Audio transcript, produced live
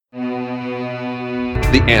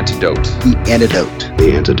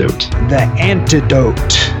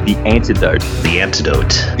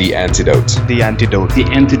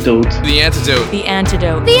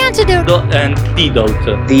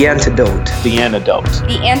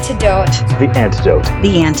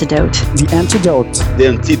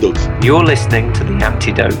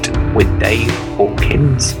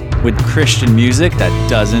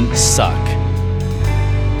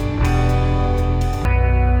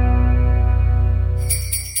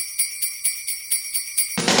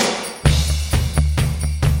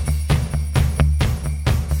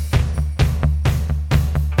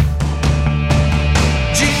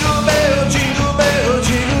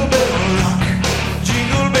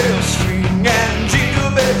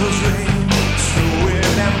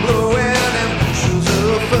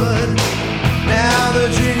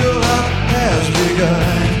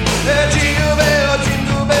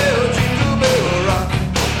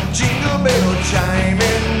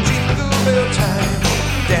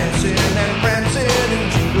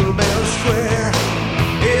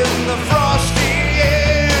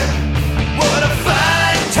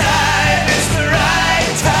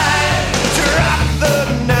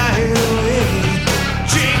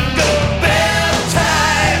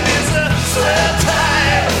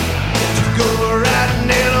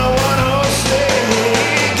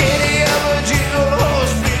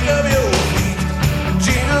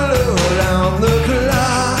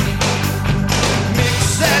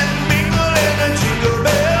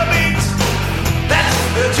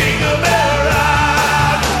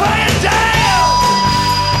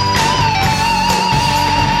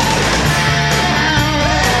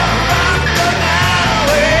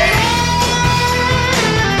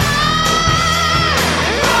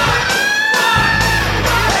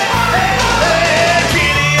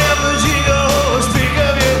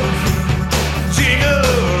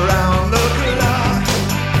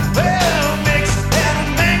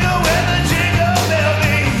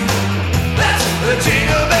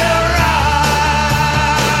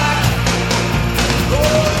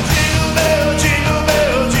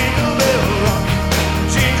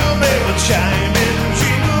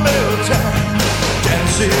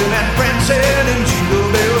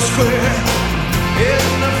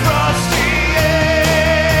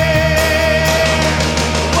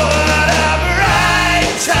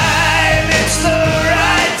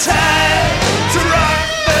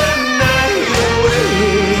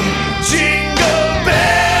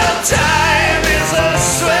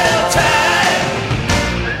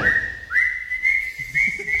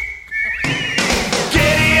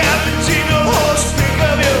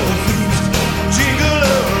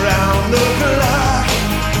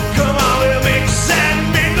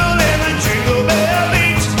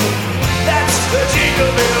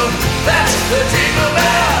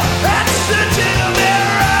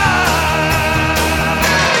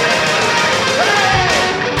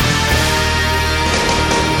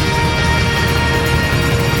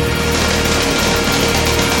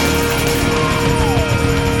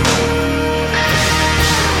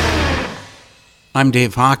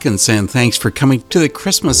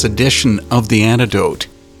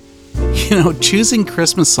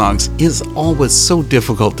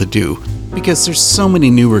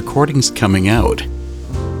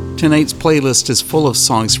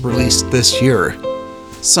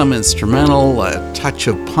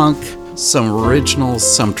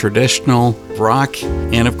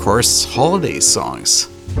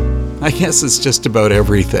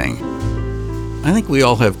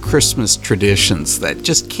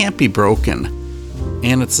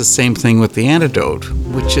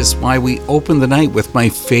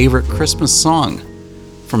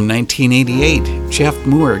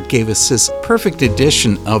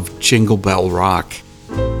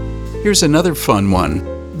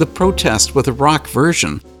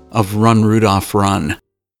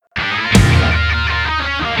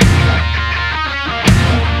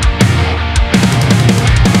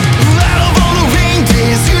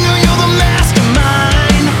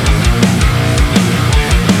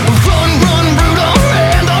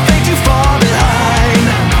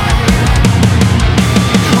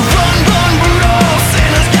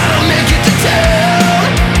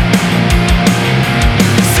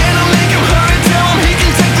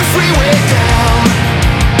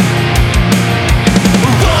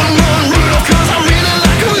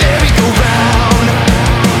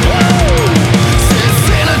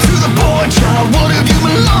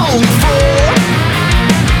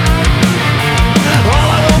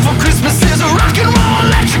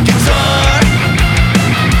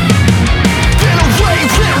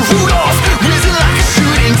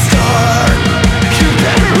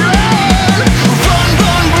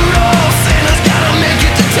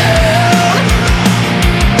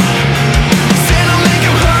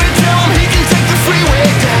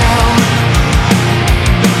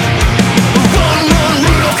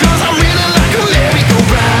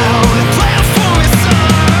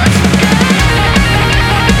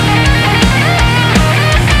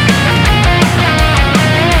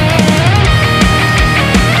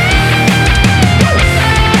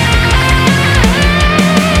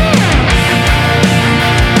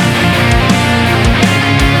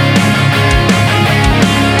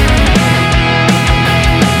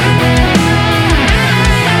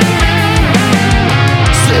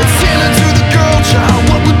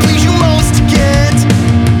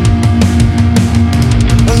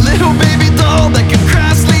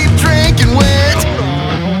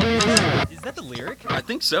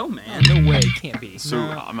can't be. So,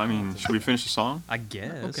 I mean, should we finish the song? I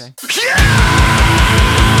guess. Okay.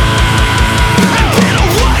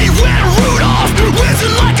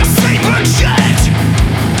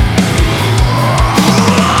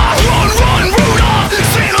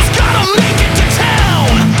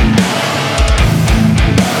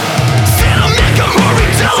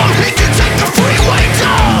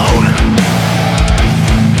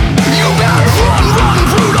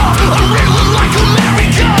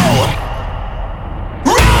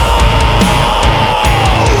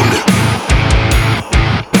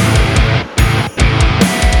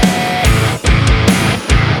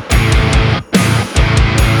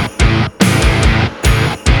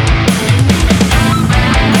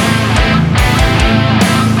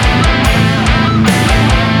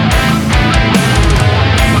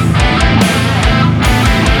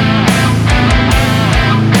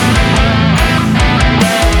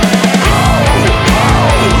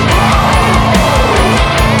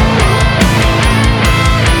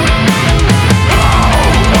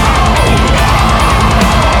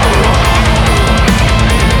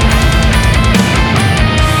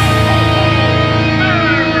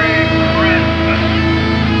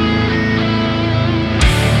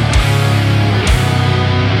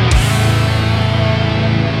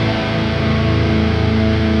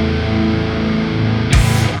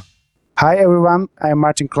 Hi everyone, I'm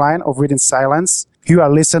Martin Klein of Within Silence. You are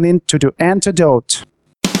listening to the Antidote.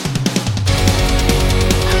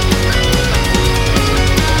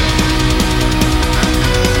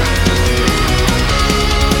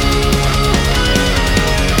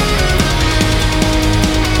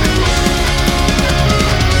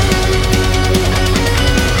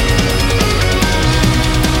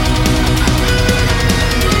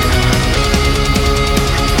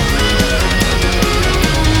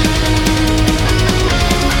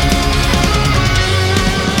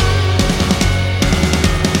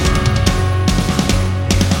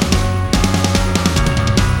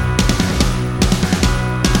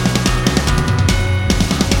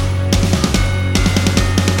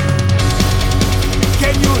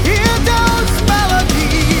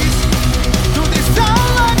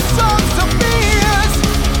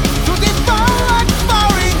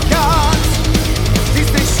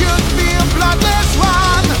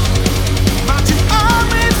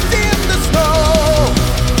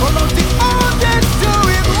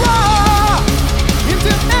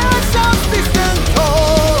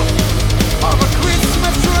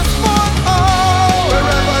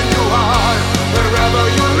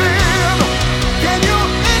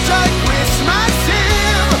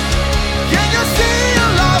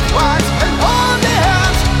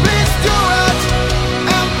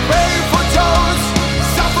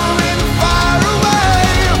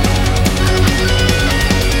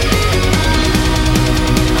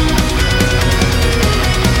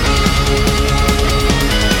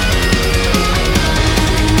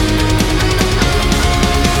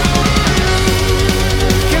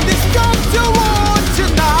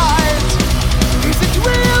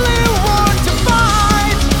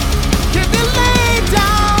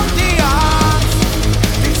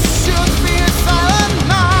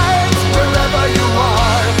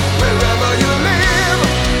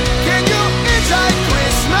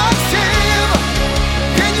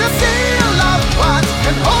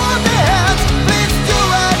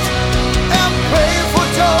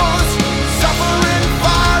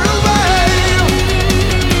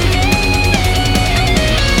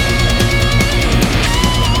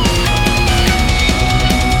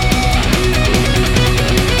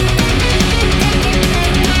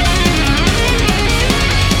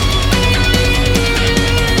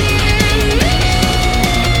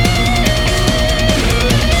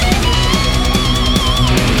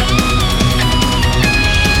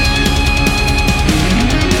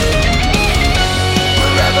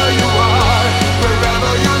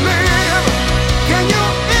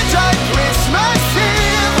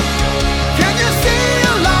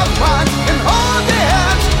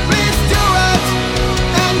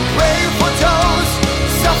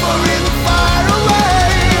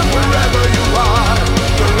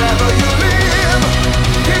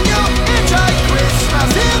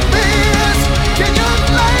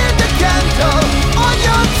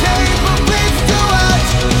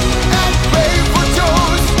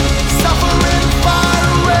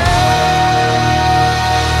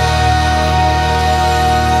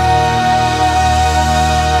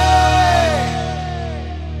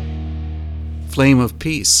 Flame of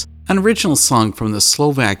Peace, an original song from the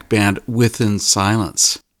Slovak band Within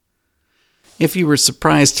Silence. If you were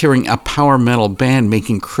surprised hearing a power metal band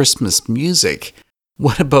making Christmas music,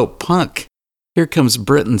 what about punk? Here comes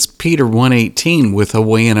Britain's Peter 118 with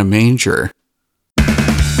Away in a Manger.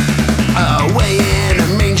 Away in a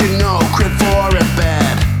manger, no crib for a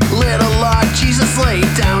bed. Little Lord Jesus laid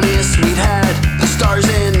down his sweet head. The stars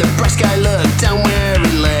in the bright sky looked down where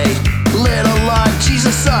he lay. Little Lord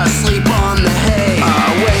Jesus asleep on the hay.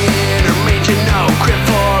 Away in a manger, no crib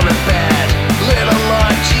for a bed. Little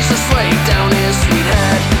Lord Jesus laid down his sweet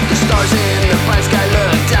head. The stars in the bright sky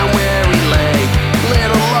looked down where he lay.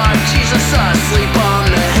 Little Lord Jesus asleep on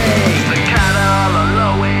the hay. The cattle are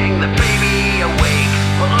lowing, the baby awake,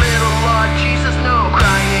 but little Lord Jesus no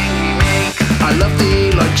crying he make. I love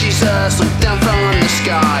thee, Lord Jesus, look down from the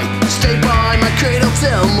sky. Stay by my cradle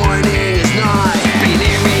till morning is nigh. Be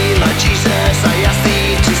near me, Lord Jesus, I ask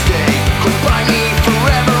thee to stay. Close by me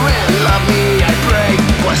forever and love me, I pray.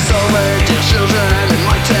 Bless all our dear children and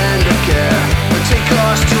my tender care. But take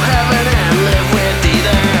us to heaven and live with thee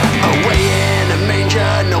there. Away in a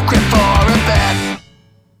manger, no crib for a bed.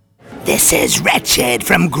 This is Wretched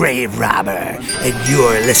from Grave Robber, and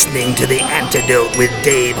you're listening to The Antidote with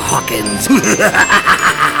Dave Hawkins. I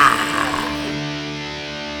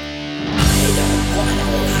don't want a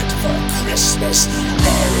lot for Christmas.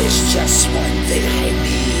 There is just one thing I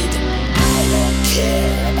need. I don't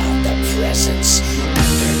care about the presents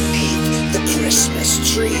underneath the Christmas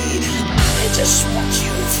tree. I just want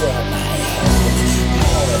you for my home,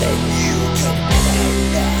 more than you could ever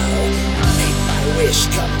know. Make my wish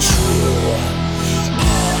come true.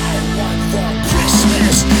 All I want for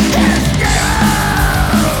Christmas is you.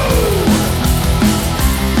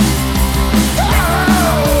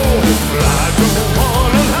 I don't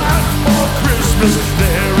want a lot for Christmas.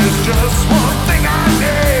 There is just one thing I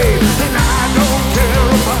need, and I don't care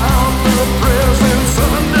about the presents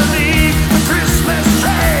underneath the Christmas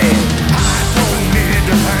tree. I don't need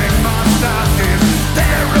to hang my stockings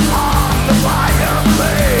there upon the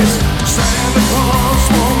fireplace. Santa Claus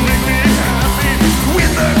won't make me happy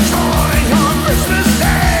with a toy on Christmas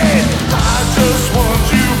Day. I just want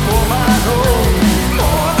you for my home,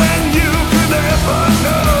 more than you could ever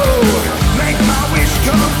know. Make my wish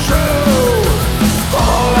come true.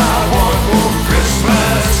 All I want for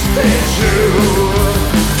Christmas is you.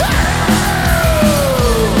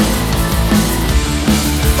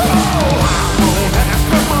 Oh, I won't ask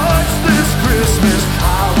for much this Christmas.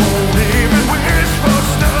 I won't even wish for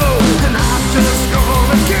snow. And I'm just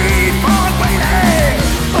gonna keep on waiting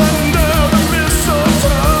under the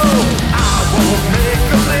mistletoe. I won't make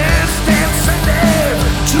a list and send it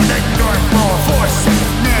to the North Pole for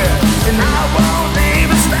Santa. And I won't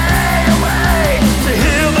even stay away to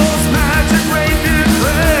hear those magic reindeer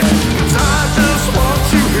click. 'Cause I just want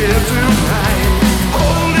you here tonight,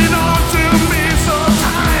 holding on to me so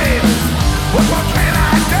tight. What can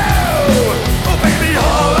I do? Oh baby,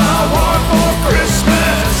 all I want for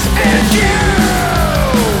Christmas is you.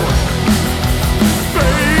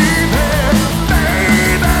 Baby,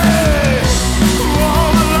 baby, all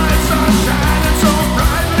the lights are shining so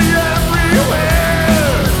brightly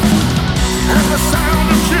everywhere, and the sound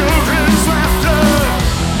of children's laughter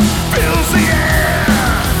fills the air,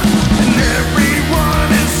 and everyone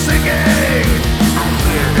is singing. I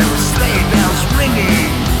hear those sleigh bells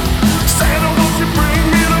ringing. Santa, won't you bring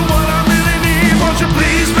me the one I really need? Won't you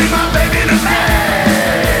please bring my baby to me?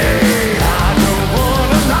 I don't want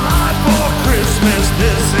a lot for Christmas.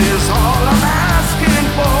 This is all I'm asking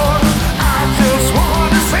for. I just want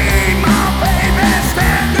to see my baby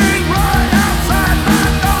standing right outside my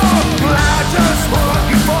door. I just want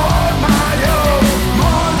you for my own,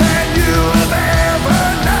 more than you have ever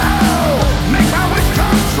known. Make my wish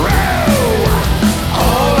come true.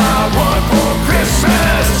 All I want for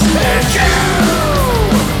Christmas is you.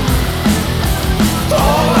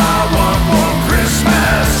 All I want for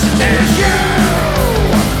Christmas is you.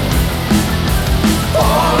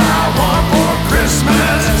 All I want for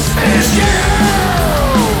Christmas is you.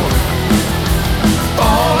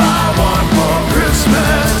 All I want for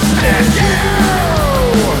Christmas is you.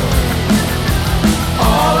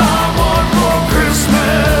 All I want for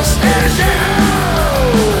Christmas is you.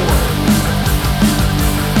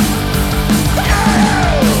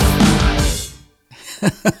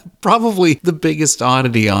 Probably the biggest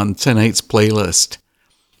oddity on tonight's playlist.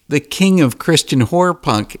 The king of Christian horror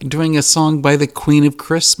punk doing a song by the Queen of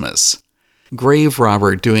Christmas. Grave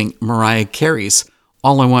Robber doing Mariah Carey's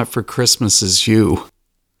All I Want for Christmas Is You.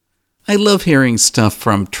 I love hearing stuff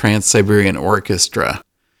from Trans-Siberian Orchestra.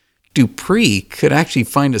 Dupree could actually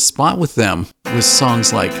find a spot with them with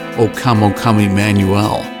songs like O Come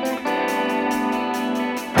Emmanuel.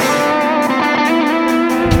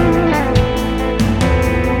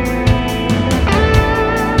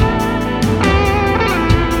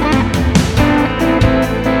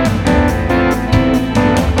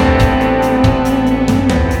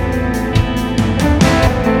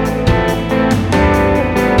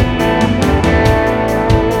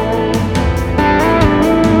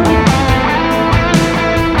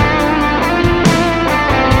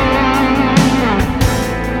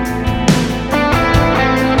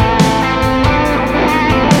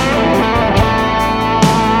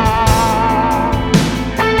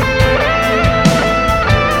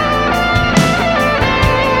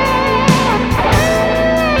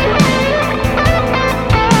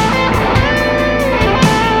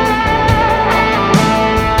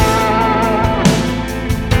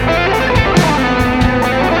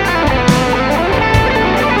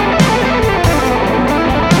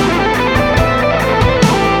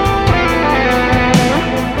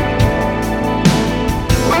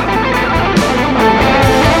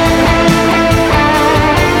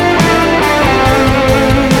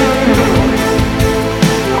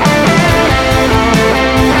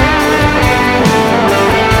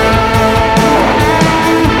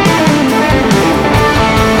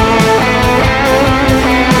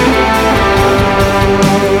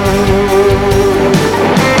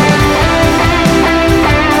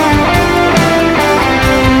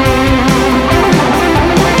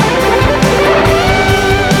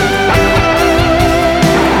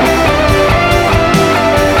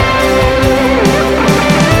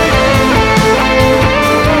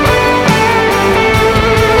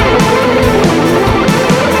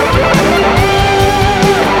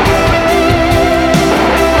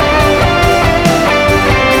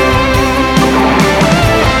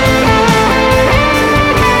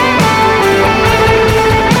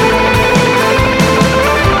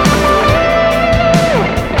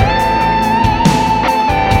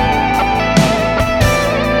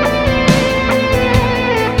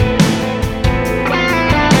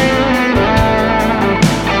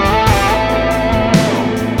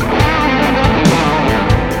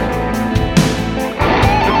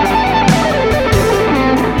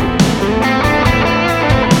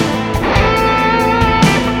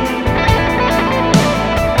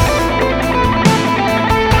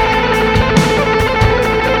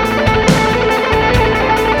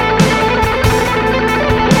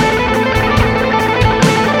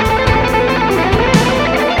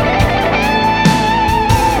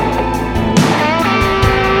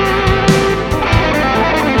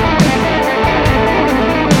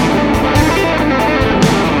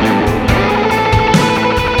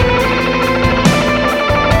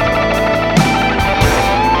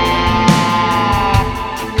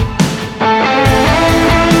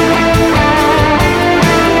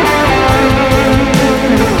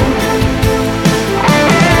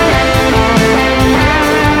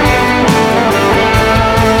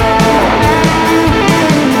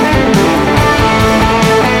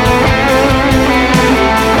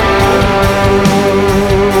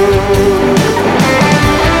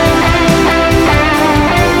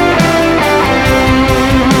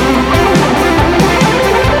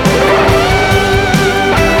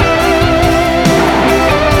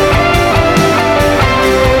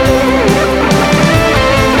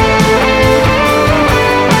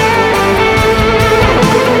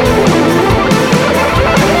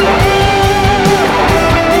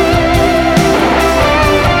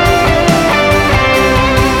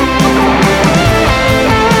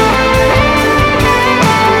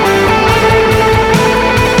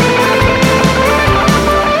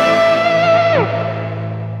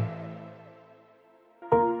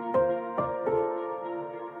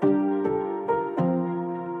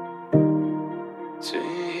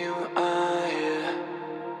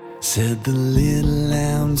 Said the little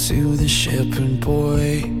lamb to the shepherd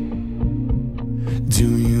boy,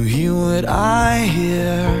 do you hear what I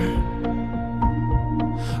hear?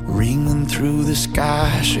 Ringing through the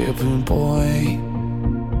sky, shepherd boy,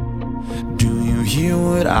 do you hear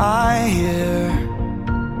what I hear?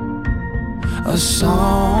 A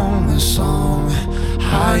song,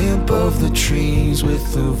 high above the trees,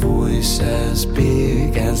 with a voice as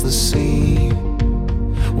big as the sea,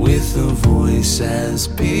 with a voice as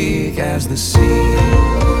big as the sea.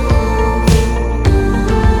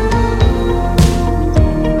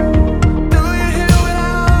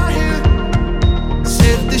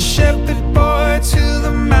 Shepherd boy to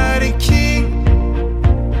the mighty king,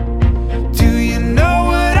 do you know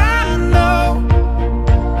what I know?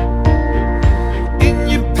 In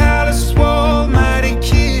your palace wall, mighty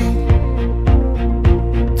king,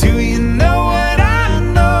 do you know what I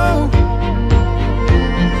know?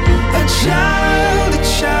 A child,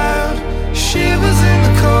 shivers in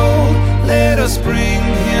the cold. Let us bring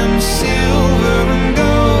him silver and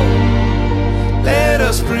gold. Let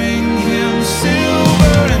us bring him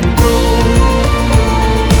silver and gold.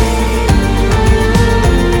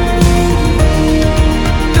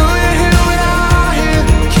 Do you hear what I hear?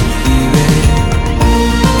 Can you hear it?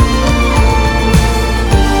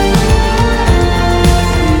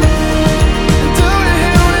 Do you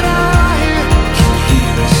hear what I hear? Can you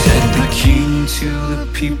hear it? Said the king to the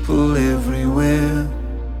people everywhere,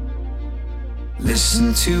 listen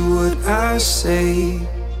to what I say.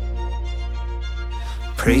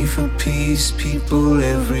 Pray for peace, people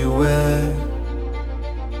everywhere.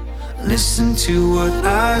 Listen to what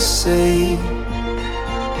I say.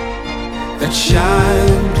 A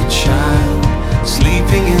child,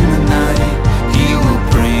 sleeping in the night, he will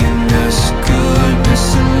bring us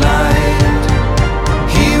goodness and light.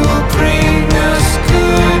 He will bring us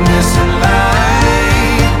goodness and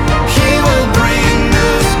light. He will bring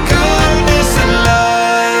us goodness and light.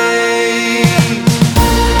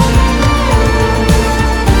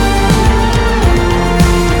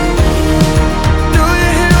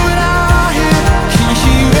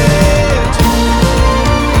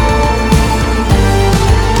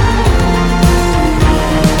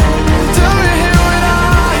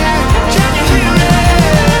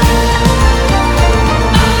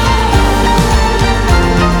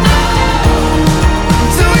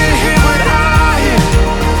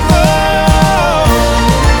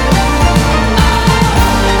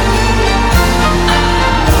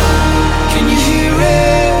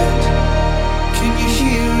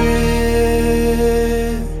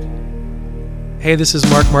 Hey, this is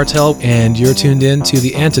Mark Martel, and you're tuned in to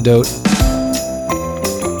The Antidote.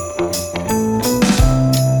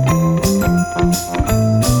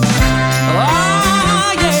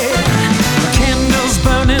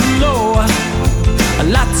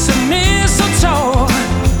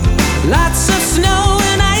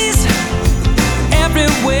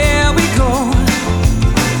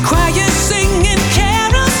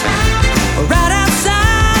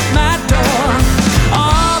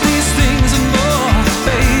 All these things and more,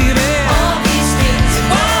 baby. All these things and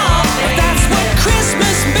more, baby.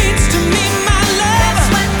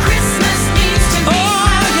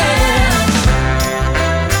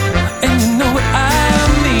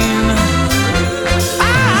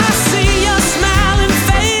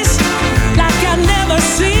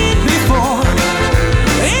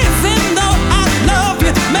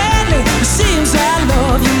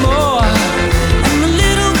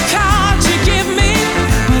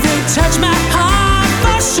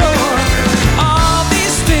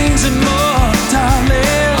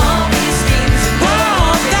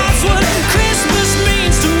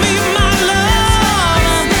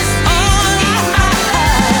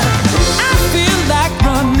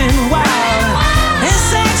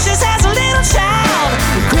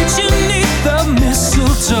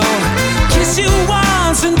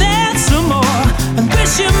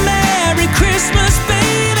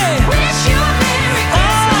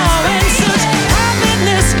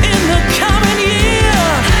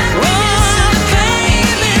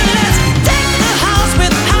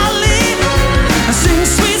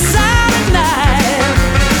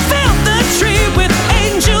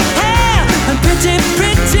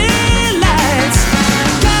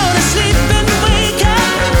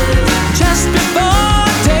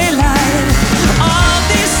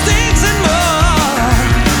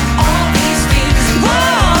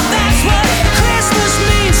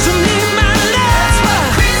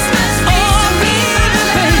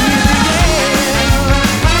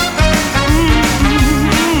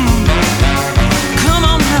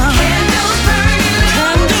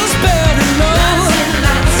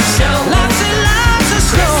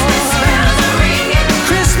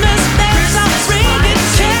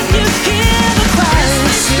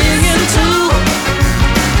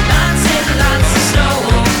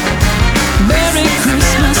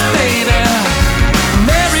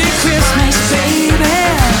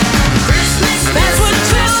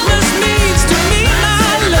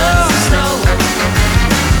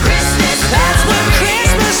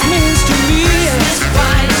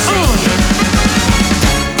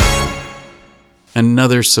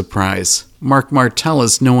 Another surprise. Mark Martel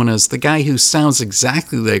is known as the guy who sounds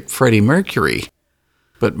exactly like Freddie Mercury.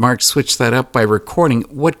 But Mark switched that up by recording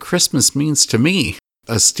What Christmas Means to Me,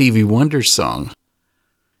 a Stevie Wonder song.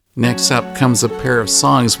 Next up comes a pair of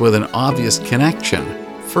songs with an obvious connection.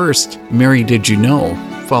 First, Mary Did You Know,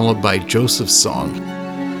 followed by Joseph's song.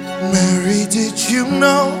 Mary, did you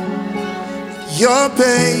know your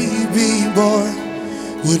baby boy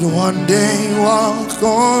would one day walk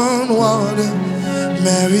on water?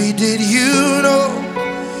 Mary, did you know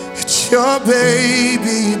that your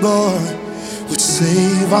baby boy would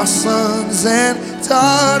save our sons and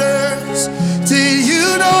daughters? Did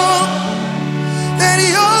you know that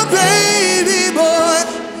your baby boy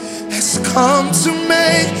has come to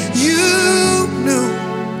make you new?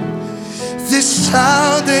 This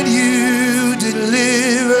child that you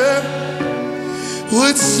deliver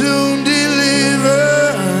would soon deliver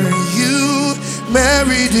you.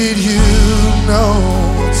 Mary, did you know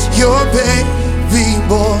your baby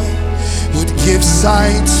boy would give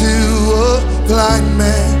sight to a blind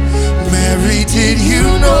man? Mary, did you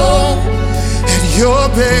know that your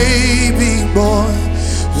baby boy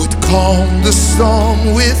would calm the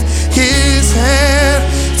storm with his hand?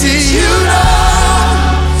 Did you know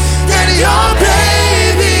that your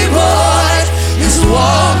baby boy has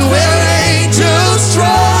walked where angels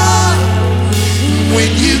trod?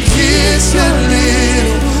 When you kiss a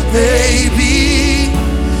little baby,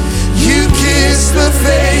 you kiss the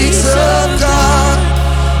face of God.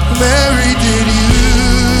 Mary, did you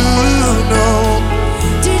know?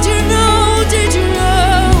 Did you know? Did you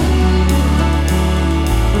know?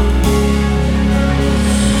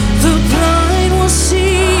 The blind will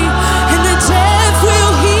see, and the deaf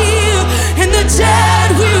will hear, and the dead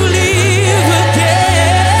will live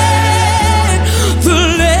again. The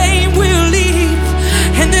lame will leap,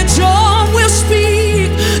 and the dumb will speak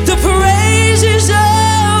the praises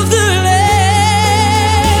of the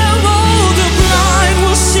Lamb. Oh, the blind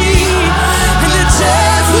will see, and the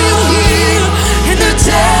deaf will hear, and the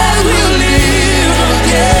dead will live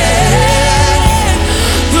again.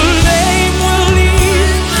 The lame will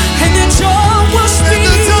leap, and the dumb will speak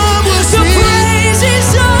the praises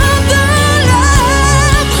of the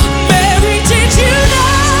Lamb. Mary, did you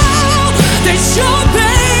know that your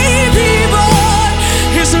baby boy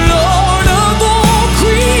is Lord of all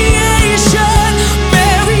creation?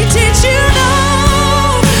 Mary, did you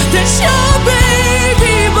know that your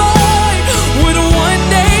baby boy would one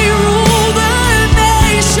day rule the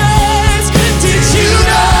nations? Did you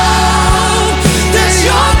know that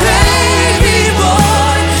your baby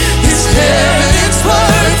boy is heaven's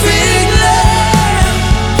perfect Lamb?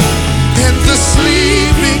 And the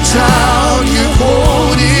sleeping child you're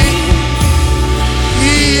holding,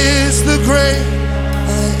 he is the great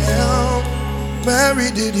I am. Mary,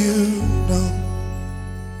 did you know?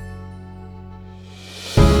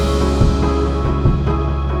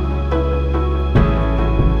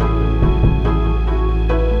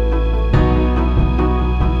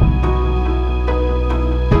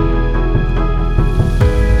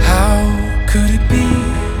 How could it be?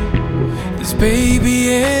 This baby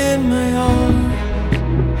in my arms,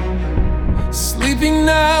 sleeping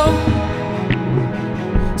now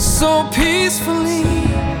so peacefully.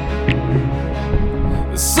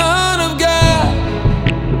 The Son of God,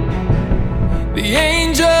 the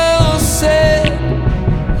angel said,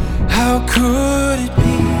 how could it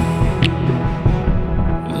be?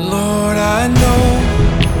 Lord, I know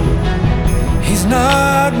he's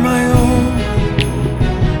not my own,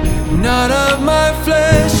 not of my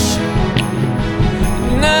flesh,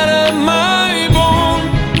 not of my bone.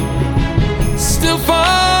 Still,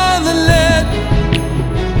 Father, let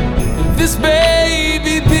this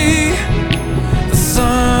baby be the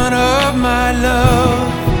son of my love.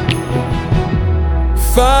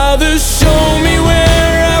 Father, show me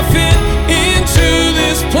where I fit into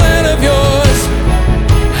this plan of yours.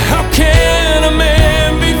 How can a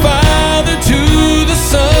man be father to the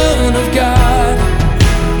Son of God?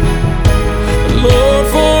 Lord,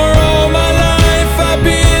 for all my life I've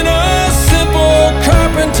been a simple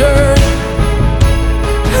carpenter.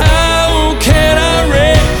 How can I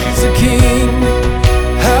raise a king?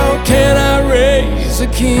 How can I raise a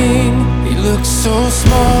king? He looks so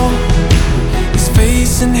small, his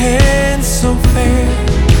face and hands so fair,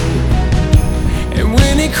 and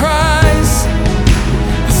when he cries,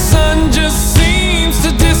 the sun just seems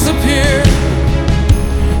to disappear.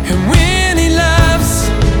 And when he laughs,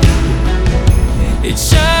 it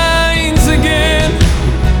shines again.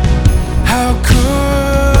 How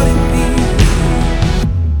could it be?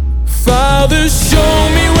 Father, show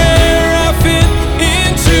me where I fit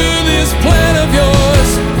into this plan of yours.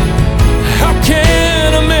 How can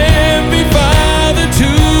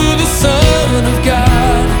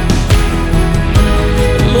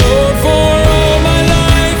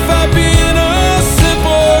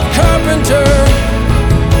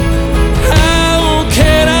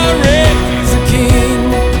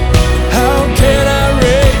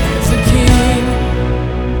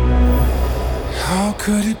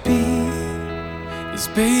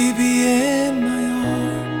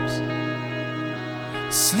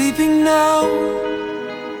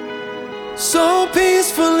so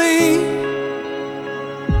peacefully.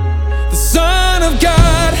 The Son of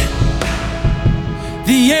God,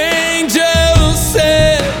 the angel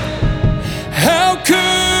said, how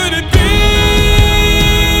could it be?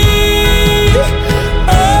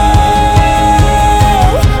 Oh,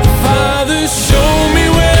 Father, show me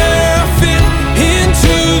where I fit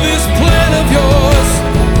into this plan of yours.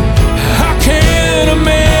 How can a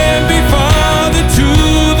man be father to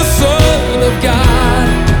the Son of God?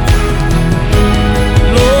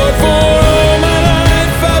 Lord, for all my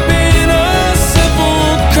life I've been a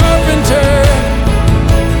simple carpenter.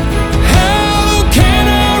 How can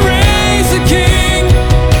I raise a king?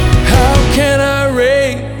 How can I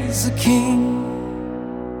raise a king?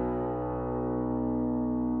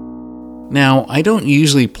 Now, I don't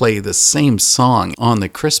usually play the same song on the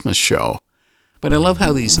Christmas show, but I love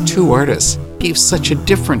how these two artists gave such a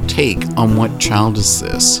different take on What Child Is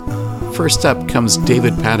This? First up comes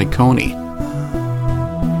David Patticoni.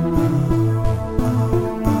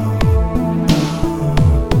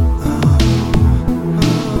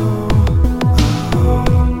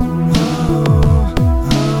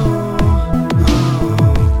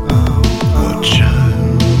 What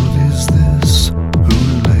child is this who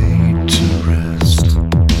laid to rest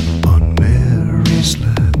on Mary's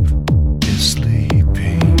lap is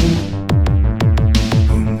sleeping,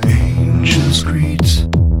 whom angels greet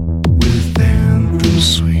with anthems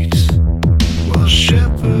sweet, while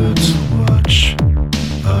shepherds watch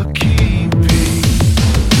are keeping?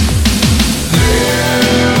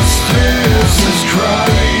 This is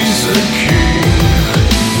Christ the King,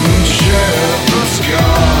 whom shepherds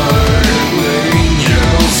guard and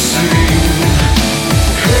angels sing.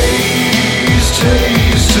 Haste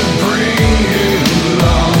to bring him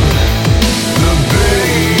love, the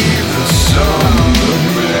babe, the Son of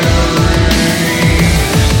Mary.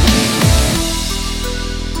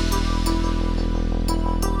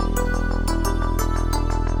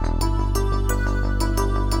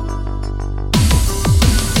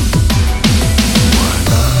 What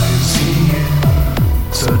lies he in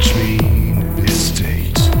such mean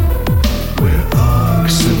estate, where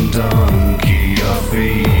ox and donkey are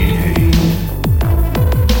feeding?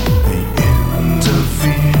 They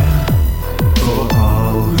interfere for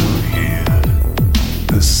all who hear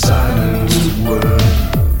the silent word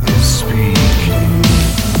is speaking.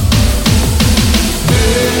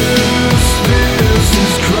 This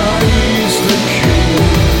is Christ the King,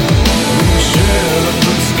 whom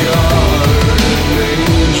shepherds guard and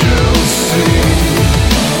angels sing.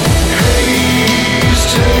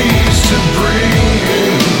 Haste to bring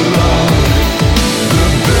him love, the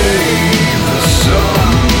babe, the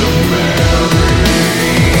Son of Mary.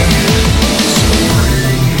 So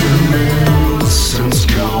bring him incense,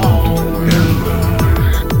 gold, and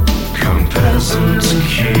myrrh. Come peasant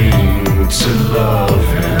king to love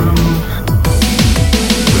him.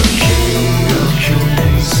 The King of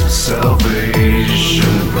Kings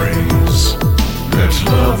salvation brings. Let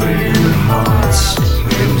loving hearts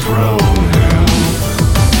enthrone him.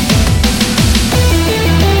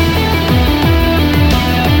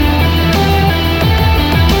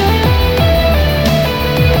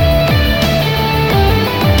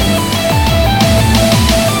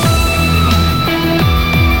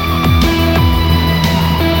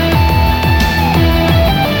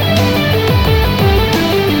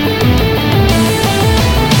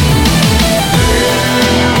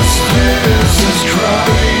 This is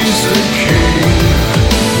Christ the King,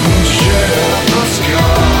 whom shepherds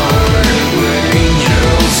guard and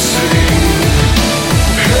angels sing.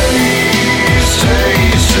 Haste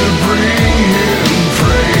to bring him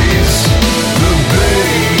praise, the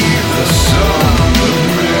babe, the Son of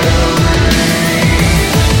Mary.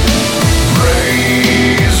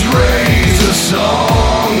 Raise a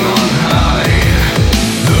song on high,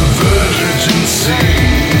 the Virgin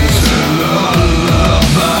sings a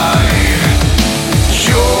lullaby.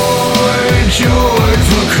 Joy,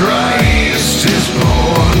 for Christ is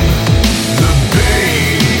born, the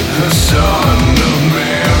babe, the Son of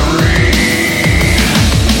Mary.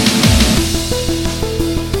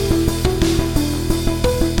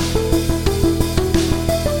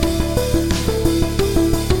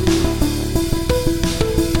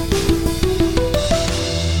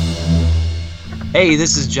 Hey,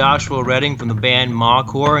 this is Joshua Redding from the band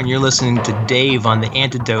Mawcore, and you're listening to Dave on The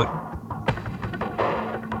Antidote.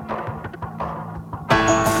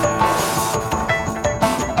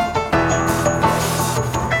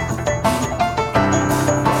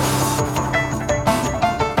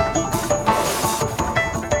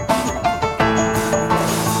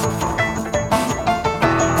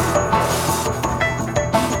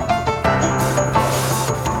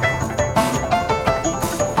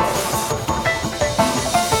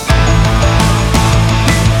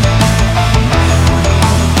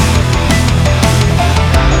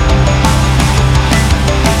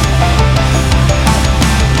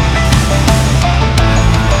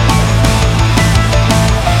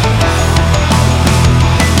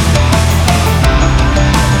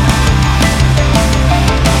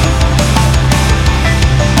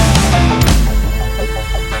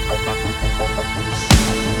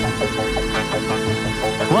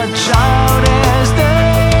 What child is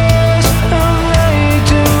this? Laid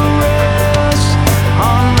to rest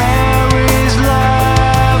on Mary's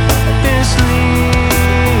lap is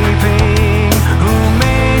sleeping. Who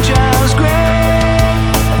made just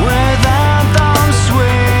great with anthems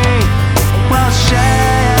sweet, while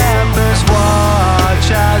shepherds watch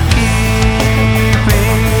out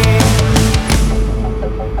keeping.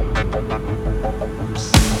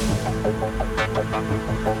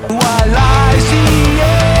 While I see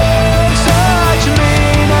in such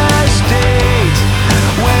mean estate,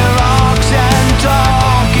 where ox and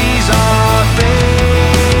donkeys are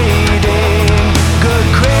fading, good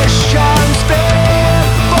Christians fear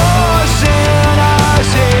for sinners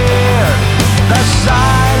here. The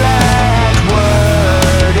silent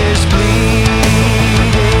word is bleeding.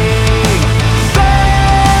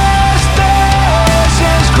 This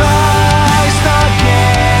is Christ the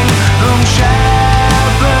King, whom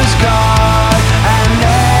shepherds guard and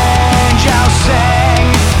angels sing.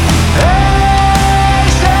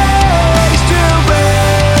 Haste, haste to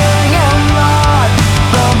bring him Lord,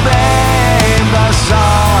 the babe, the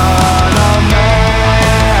Son of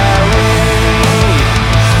Mary.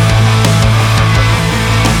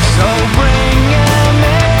 So bring him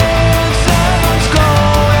incense,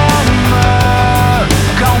 gold and myrrh,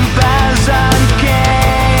 come peasant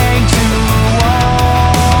king to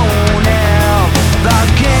own him. The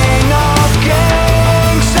King of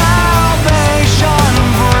Kings salvation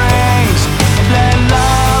brings, let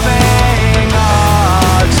loving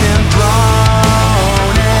hearts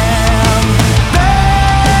enthrone him.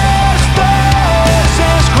 This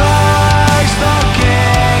is Christ the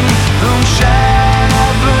King, whom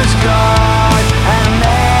shepherds guard and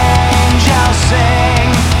angels sing.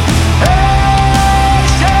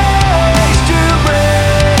 Haste, haste to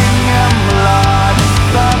bring him Lord,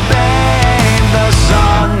 the babe, the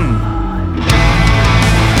Son.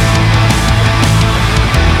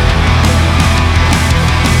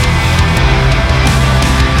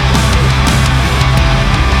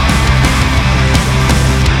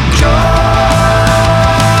 Joy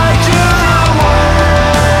to the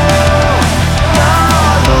world, the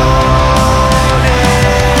Lord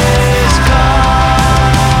is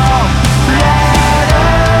come. Let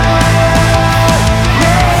earth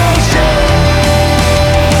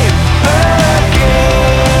receive her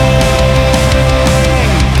King.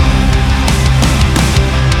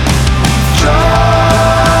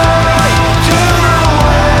 Joy to the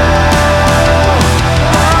world,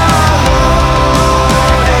 the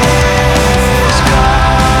Lord is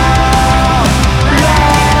come.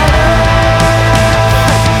 Let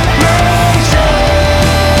earth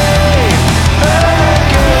receive her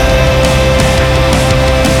King.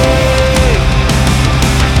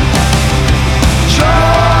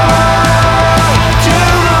 Joy to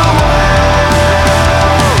the world,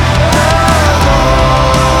 the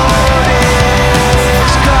Lord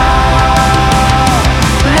is come.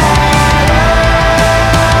 Let earth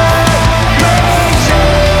receive her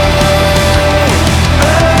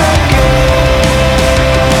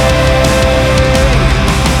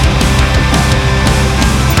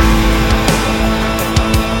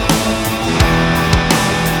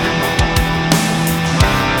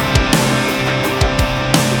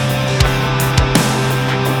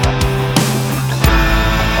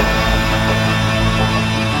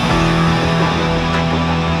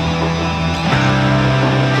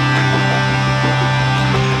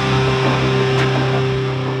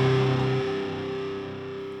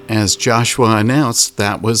As Joshua announced,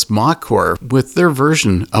 that was Makor with their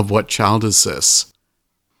version of What Child Is This?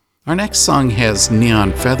 Our next song has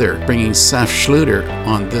Neon Feather bringing Seth Schluter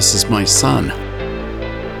on This Is My Son.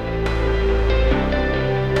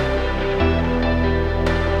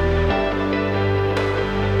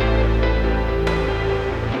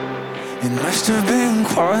 It must have been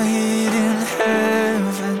quiet in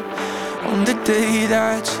heaven on the day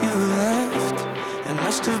that you left. It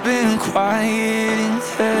must have been quiet in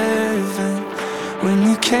heaven when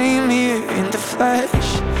you came here in the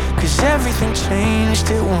flesh. 'Cause everything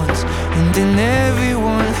changed at once, and then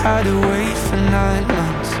everyone had to wait for 9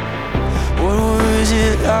 months. What was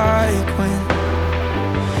it like when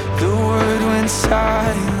the word went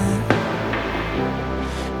silent?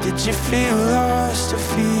 Did you feel lost or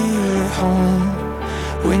feel at home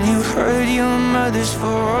when you heard your mother's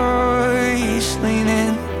voice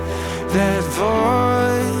leaning, that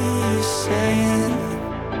voice saying,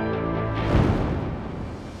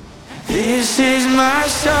 this is my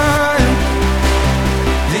son,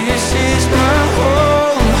 this is my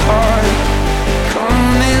whole heart,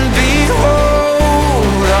 come and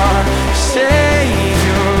behold our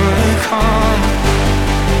Savior come.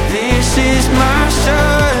 This is my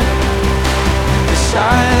son,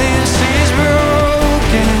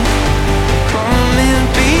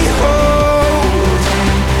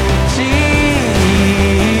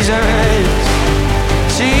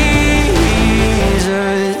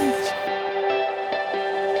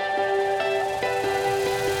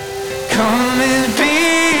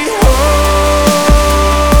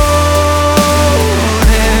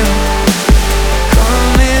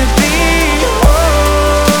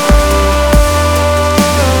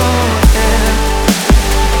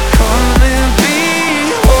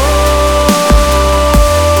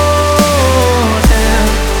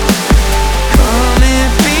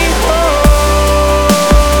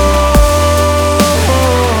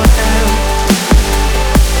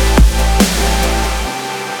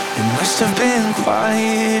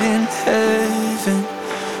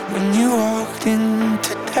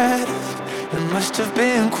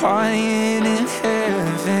 crying in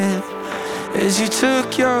heaven as you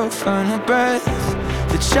took your final breath.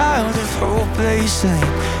 The child of hope lay slain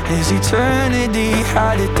as eternity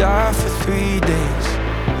had to die for 3 days.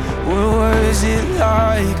 What was it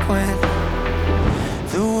like when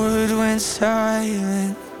the word went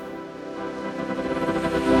silent?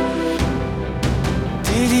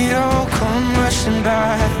 Did it all come rushing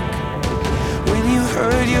back when you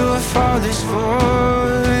heard your father's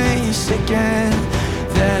voice again?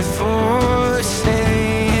 That voice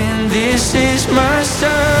saying, "This is my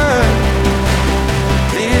son,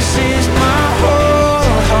 this is my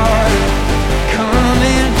whole heart. Come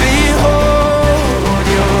and behold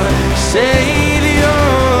your Savior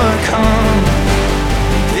come.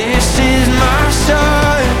 This is my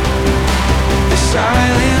son, the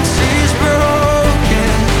silence is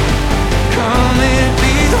broken. Come and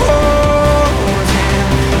behold him,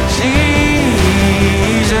 Jesus,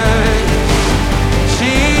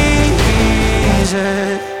 Jesus.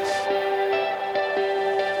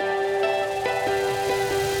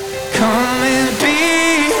 Come and behold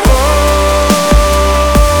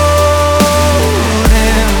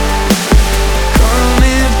him. Come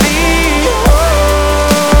and behold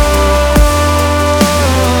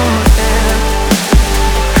him.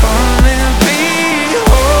 Come and behold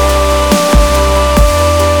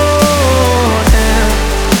him.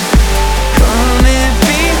 Come and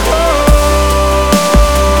behold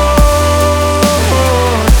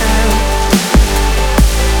him.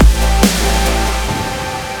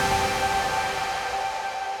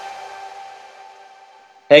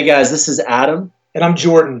 Hey guys, this is Adam. And I'm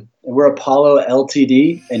Jordan. And we're Apollo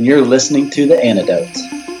LTD, and you're listening to The Antidote.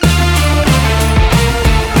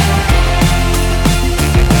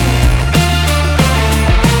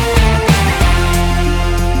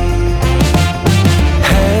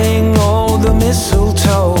 Hang all the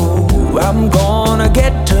mistletoe, I'm gonna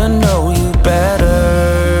get to know you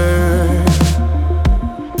better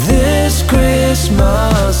this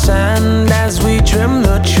Christmas. And as we trim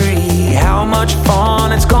the tree, how much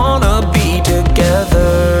fun it's gonna be together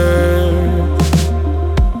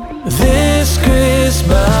this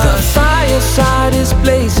Christmas. The fireside is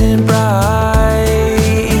blazing bright,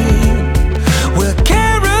 we're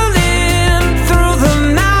caroling through the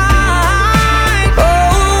night.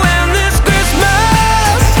 Oh, and this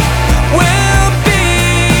Christmas will be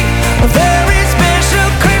a very special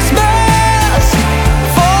Christmas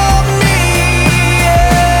for me,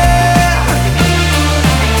 yeah.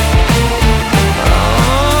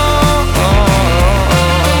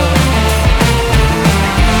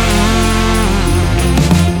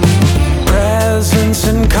 Presents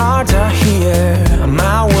and cards are here,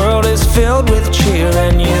 my world is filled with cheer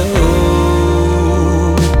and you.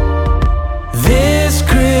 This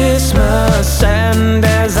Christmas, and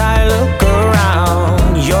as I look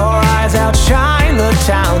around, your eyes outshine the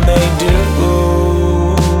town, they do.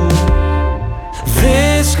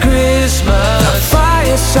 This Christmas, the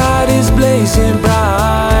fireside is blazing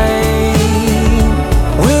bright,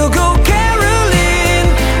 we'll go caroling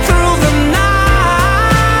through the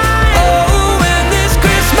night. Oh, and this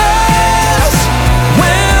Christmas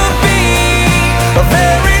will be a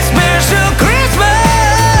very special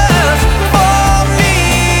Christmas for me,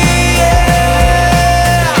 yeah.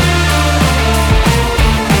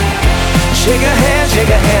 Shake a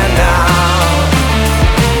hand now.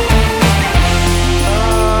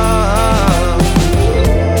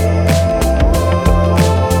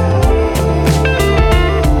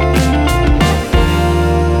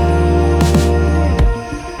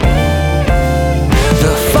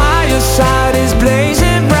 The fireside is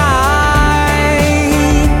blazing bright,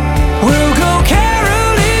 we'll go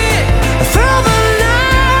caroling through the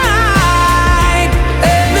night.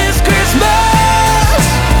 And this Christmas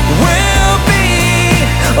will be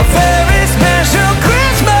a very special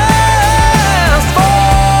Christmas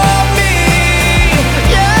for me,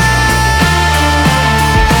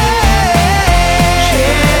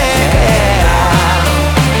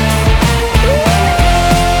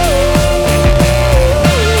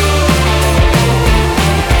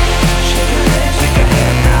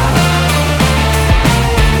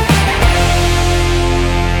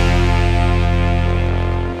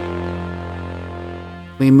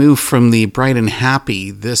 We move from the bright and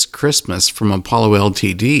happy this Christmas from Apollo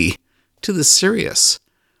LTD to the serious.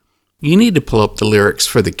 You need to pull up the lyrics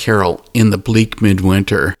for the carol In the Bleak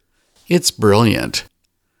Midwinter. It's brilliant.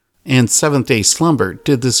 And Seventh Day Slumber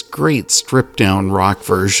did this great stripped down rock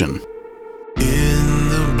version. In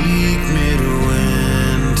the bleak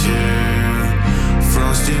midwinter,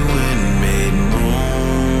 frosty wind made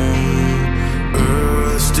moan.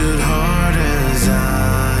 Earth stood hard as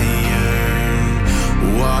iron,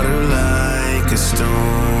 water like a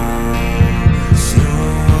stone.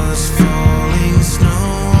 Snow is falling,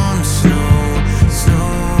 snow on snow,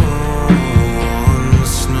 snow on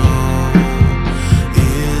snow.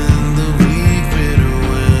 In the bleak bitter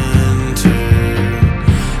winter,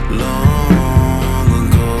 long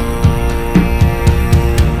ago.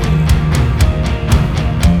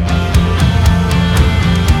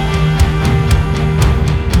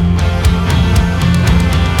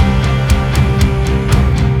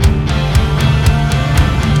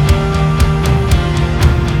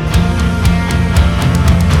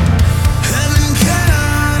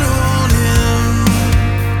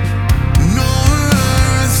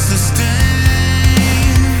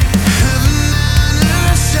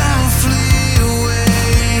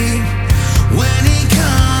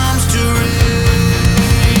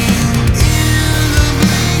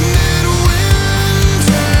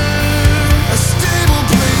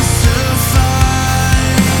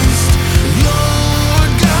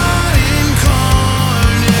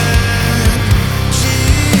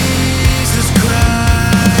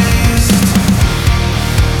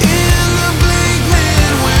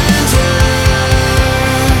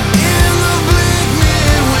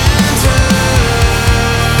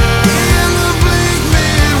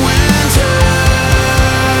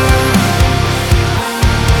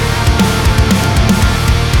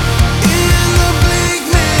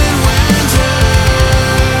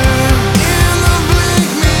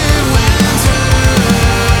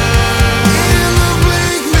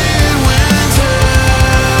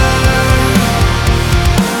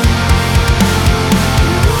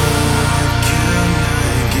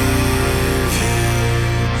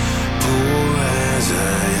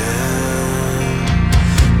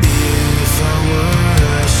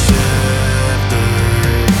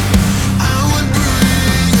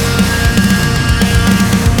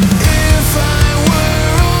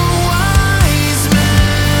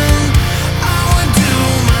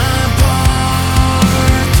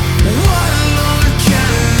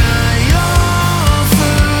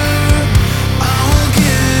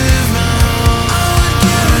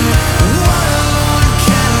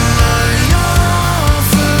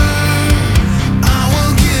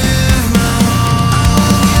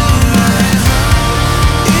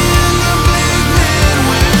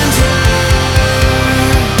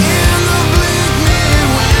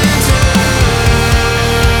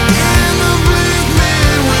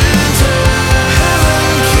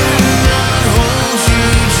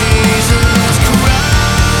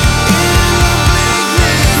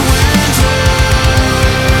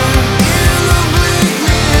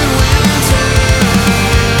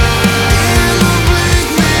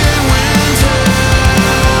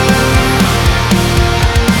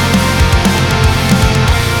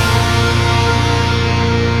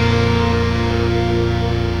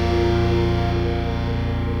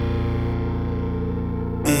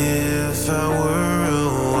 If I were a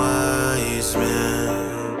wise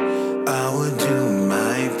man, I would do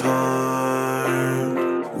my part.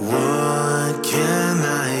 What can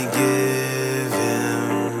I give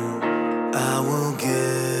him? I will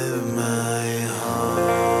give my heart.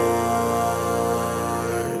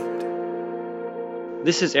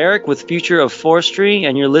 This is Eric with Future of Forestry,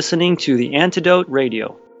 and you're listening to the Antidote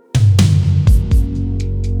Radio.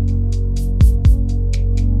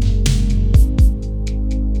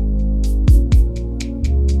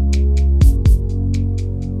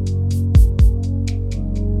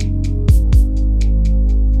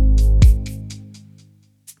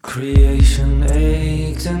 Creation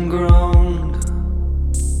ached and groaned,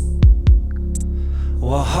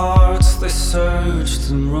 while hearts they searched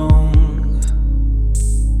and roamed,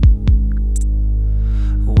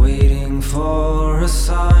 waiting for a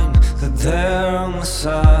sign that their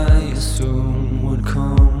Messiah soon would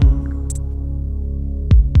come.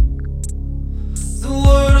 The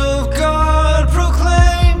word of God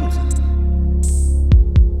proclaimed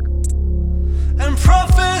and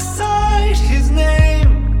prophesied his name.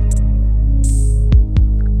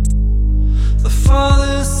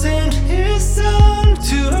 Father sent his son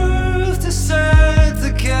to earth to set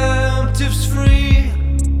the captives free.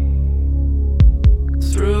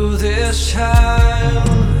 Through this child,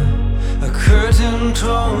 a curtain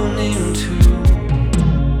torn in two.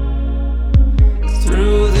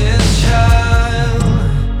 Through this child,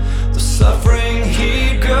 the suffering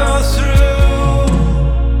he'd go through.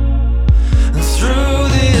 And through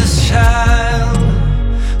this child,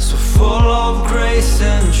 so full of grace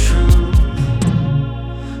and truth.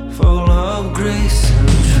 Full of grace and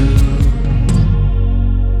truth.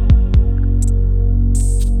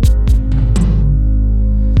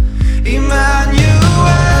 Emmanuel,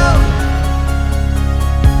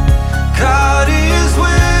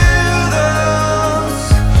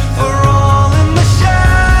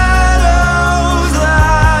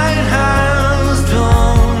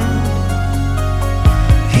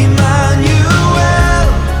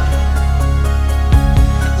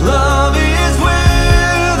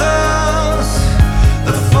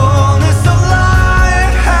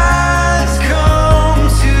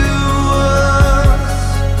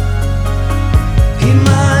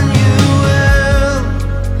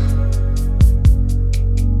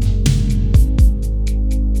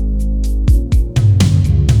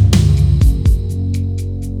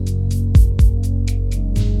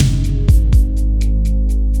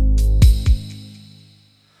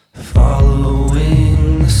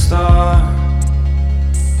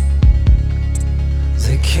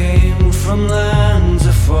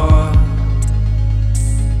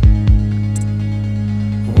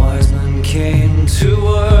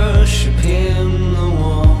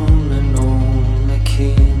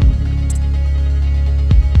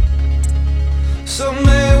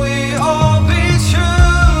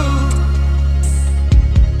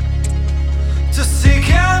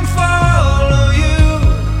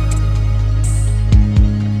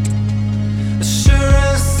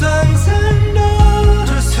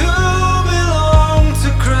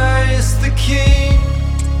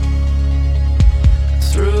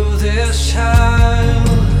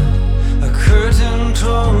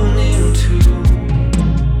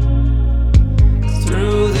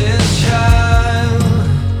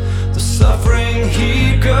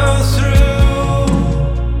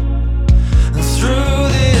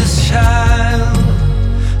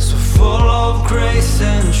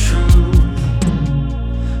 true,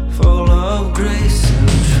 full of grace and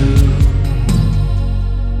truth.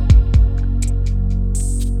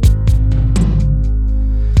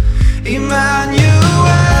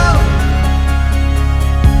 Emmanuel,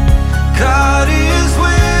 God is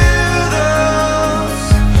with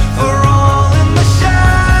us, for all in the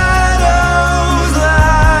shadows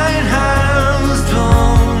light has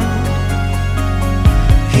dawned.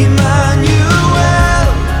 Emmanuel,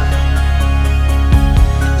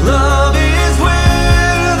 love is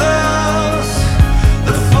with us,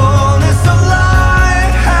 the fullness of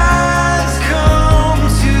light has come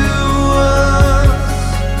to us.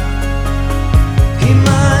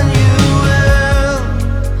 Emmanuel,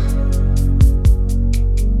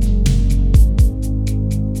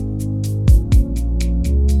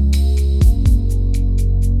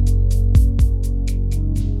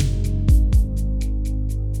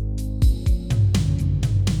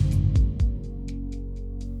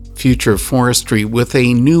 Future Forestry with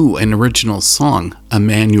a new and original song,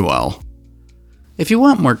 Emmanuel. If you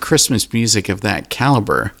want more Christmas music of that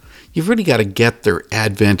caliber, you've really got to get their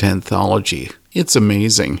Advent anthology. It's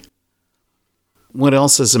amazing. What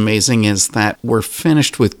else is amazing is that we're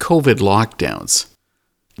finished with COVID lockdowns.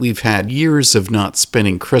 We've had years of not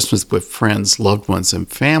spending Christmas with friends, loved ones, and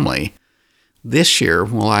family. This year,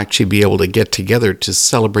 we'll actually be able to get together to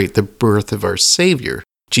celebrate the birth of our Savior,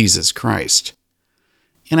 Jesus Christ.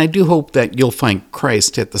 And I do hope that you'll find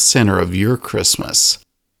Christ at the center of your Christmas.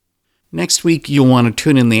 Next week, you'll want to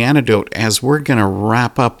tune in The Antidote as we're going to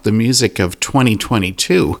wrap up the music of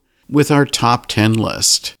 2022 with our top 10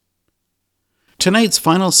 list. Tonight's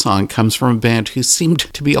final song comes from a band who seemed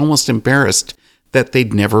to be almost embarrassed that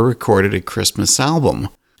they'd never recorded a Christmas album,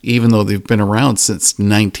 even though they've been around since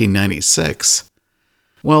 1996.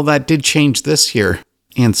 Well, that did change this year,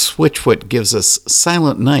 and Switchfoot gives us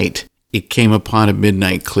Silent Night, It Came Upon a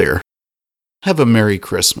Midnight Clear. Have a Merry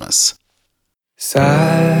Christmas.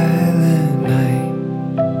 silent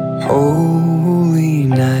night, holy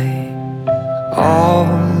night, all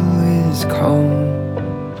is calm,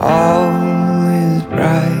 all is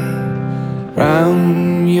bright,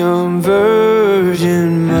 round your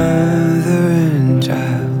virgin mother and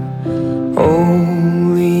child,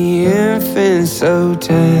 holy infant so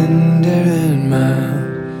tender and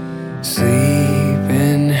mild, sleep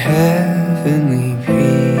in heavenly peace,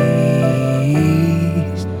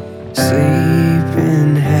 sleep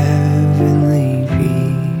in heavenly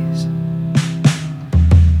peace.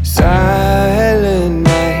 Silent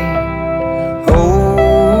night,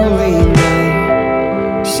 holy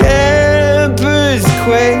night, shepherds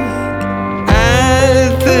quake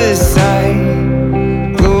at the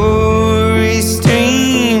sight, glory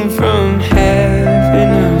stream from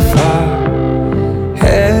heaven afar,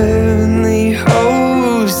 heavenly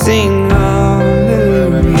hosts sing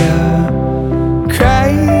hallelujah,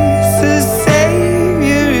 Christ the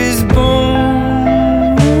Savior is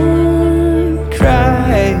born,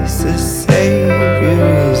 Christ the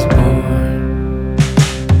Savior is born,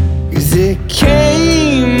 'cause it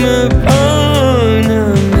came upon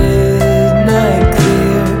a midnight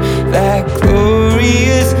clear, that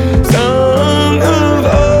glorious song of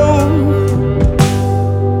old,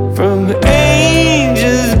 from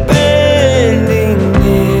angels bending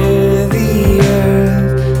near the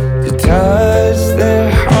earth to touch their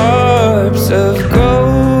harps of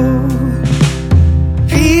gold.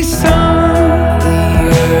 Peace on the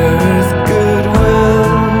earth, goodwill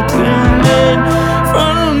to men,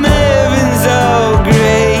 from heaven's all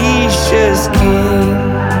gracious King.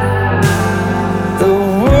 The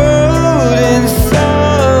world in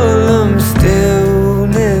solemn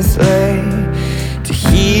stillness lay to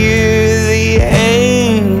hear the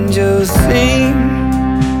angels sing.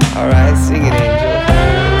 All right, sing it, angel.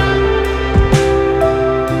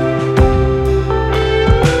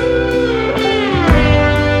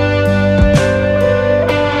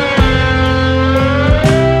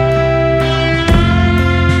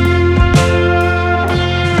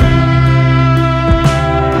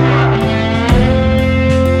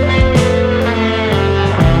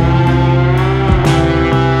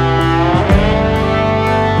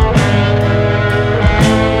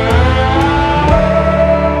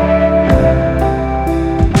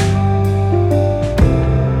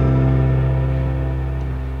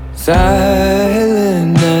 Silent